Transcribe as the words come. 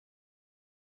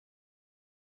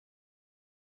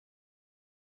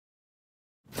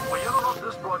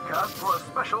broadcast for a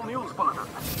special news bulletin.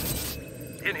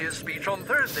 In his speech on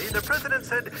Thursday, the president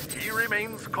said he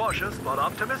remains cautious but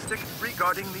optimistic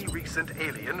regarding the recent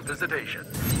alien visitation.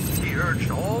 He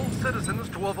urged all citizens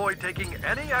to avoid taking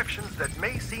any actions that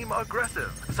may seem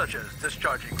aggressive, such as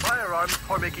discharging firearms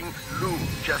or making lewd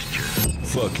gestures.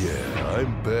 Fuck yeah,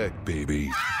 I'm back,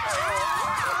 baby.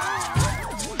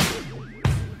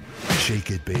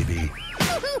 Shake it, baby.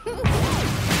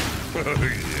 Oh,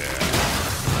 yeah.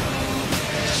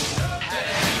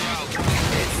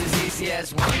 It's as easy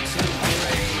as 1, 2, 3.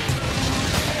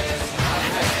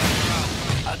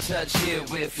 I'll touch you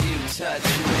if you touch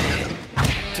me.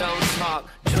 Don't talk,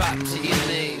 drop to your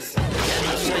knees, and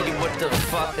I'll show you what the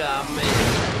fuck I mean.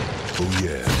 Oh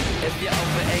yeah. If you're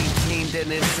over 18,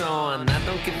 then it's on. I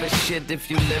don't give a shit if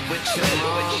you live with your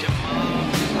mom.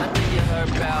 I know you heard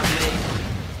about me.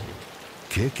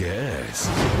 Kick ass.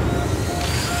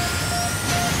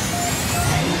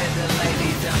 Hey, little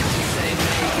lady, don't you say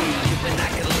maybe. You and I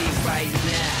can leave right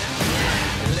now.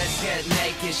 Let's get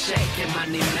naked, shaking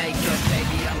money maker.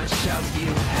 Baby, I'ma show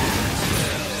you how to.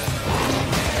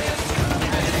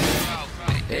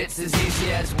 It's as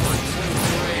easy as 1, 2,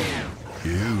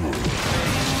 3. You.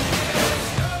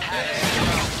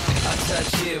 I'll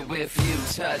touch you if you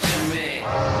touch me.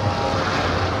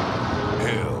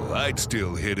 Hell, I'd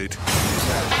still hit it.